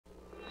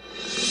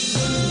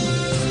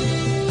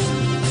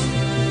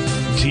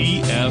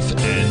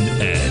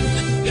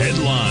TFNN.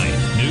 Headline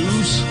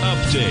News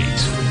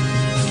Update.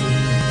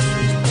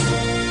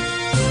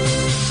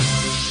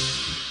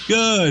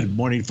 Good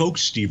morning,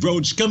 folks. Steve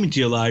Rhodes coming to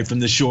you live from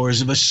the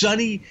shores of a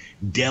sunny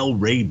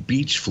Delray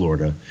Beach,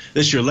 Florida.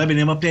 This is your 11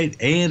 a.m. update,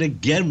 and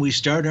again, we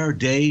start our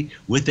day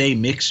with a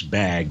mixed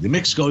bag. The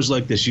mix goes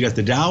like this. You got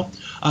the Dow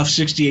off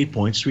 68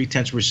 points,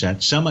 0.3%.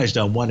 Semis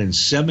down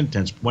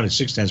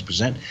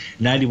 1.6%,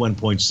 91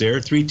 points there.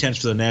 0.3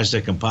 for the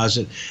NASDAQ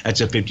Composite. That's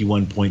a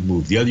 51-point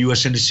move. The other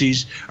U.S.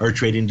 indices are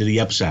trading to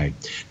the upside.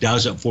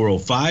 Dow's up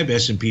 405,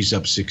 S&P's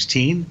up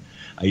 16.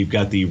 You've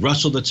got the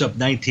Russell that's up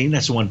 19.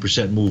 That's a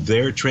 1% move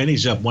there.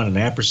 Trending's up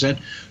 1.5%,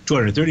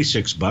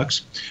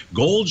 $236.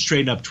 Gold's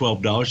trading up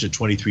 $12 at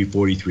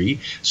 $23.43.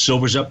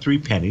 Silver's up 3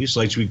 pennies.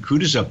 Light sweet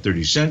crude is up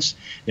 30 cents.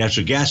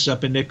 Natural gas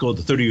up a nickel.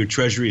 The 30-year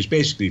Treasury is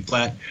basically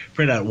flat.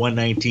 Print out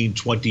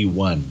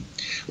 119.21.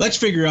 Let's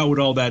figure out what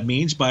all that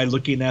means by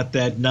looking at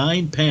that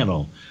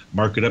 9-panel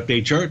market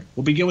update chart.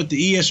 We'll begin with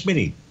the ES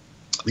Mini.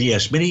 The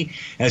ES Mini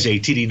has a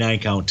TD9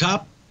 count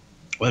top,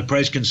 with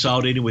price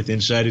consolidating with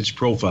inside its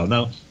profile.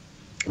 Now,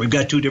 we've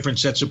got two different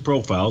sets of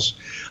profiles.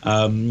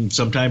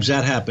 Sometimes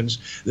that happens.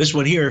 This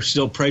one here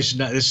still priced.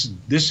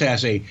 This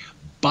has a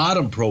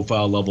bottom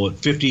profile level at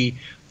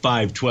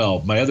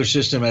 55.12. My other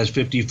system has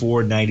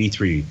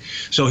 54.93.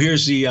 So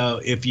here's the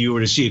if you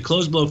were to see it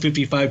close below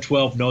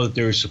 55.12, know that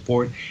there is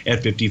support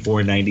at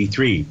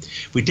 54.93.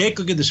 If we take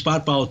a look at the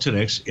spot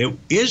volatility, it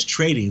is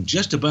trading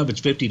just above its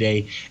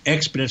 50-day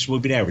exponential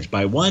moving average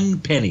by 1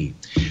 penny.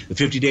 The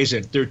 50 days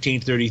at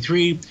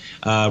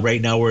 13.33.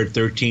 Right now we're at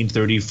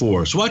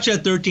 13.34. So watch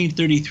that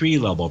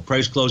 13.33 level.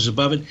 Price closes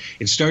above it.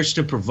 It starts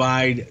to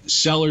provide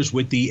sellers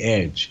with the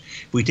edge.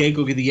 If we take a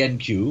look at the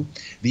NQ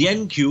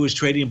is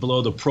trading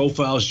below the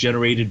profiles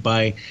generated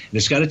by, and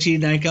it's got a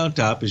T9 count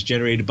top, is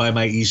generated by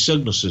my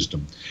e-signal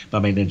system. By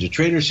my Ninja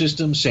Trader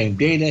system, same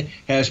data,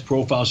 has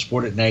profile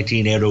support at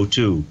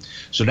 19.802.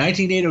 So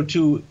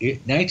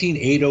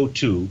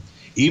 19.802,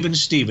 even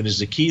Steven, is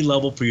the key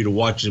level for you to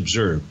watch and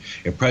observe.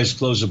 If price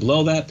closes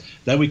below that,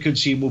 then we could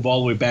see it move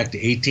all the way back to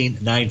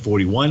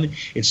 18.941.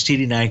 It's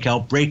TD9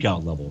 count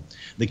breakout level. In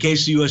the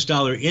case of the U.S.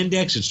 dollar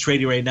index, it's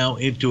trading right now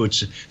into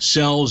its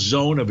sell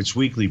zone of its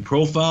weekly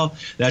profile.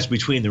 That's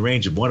between the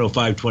range of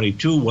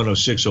 105.22,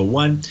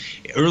 106.01.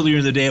 Earlier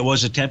in the day, it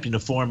was attempting to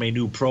form a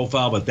new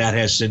profile, but that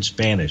has since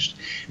vanished.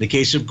 In the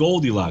case of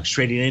Goldilocks,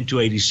 trading into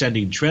a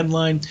descending trend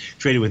line,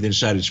 trading with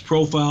inside its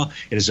profile.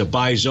 It is a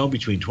buy zone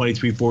between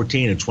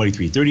 23.14 and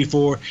 23.34,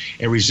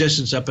 and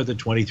resistance up at the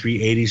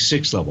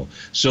 23.86 level.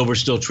 Silver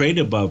still trading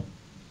above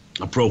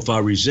a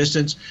profile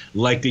resistance,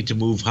 likely to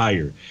move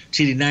higher.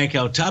 TD9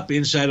 count top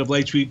inside of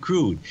light sweet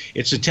crude.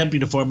 It's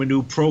attempting to form a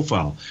new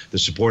profile. The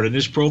support on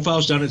this profile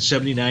is down at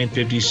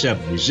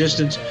 79.57.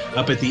 Resistance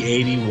up at the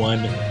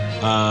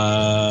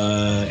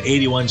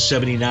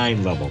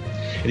 81.79 level.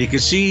 And you can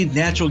see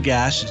natural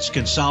gas, it's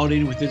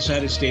consolidated with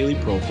inside its daily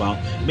profile.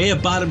 May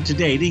have bottomed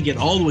today. Didn't get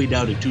all the way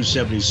down to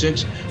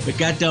 276, but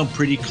got down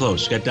pretty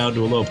close. Got down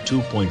to a low of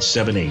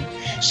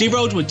 2.78. Steve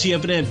Rhodes with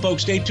TFNN.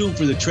 Folks, stay tuned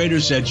for the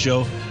Trader's Edge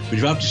show. We're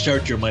about to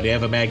start your Monday.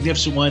 Have a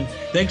magnificent one.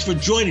 Thanks for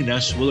joining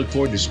us. We'll look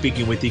forward to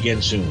speaking with you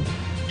again soon.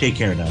 Take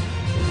care now.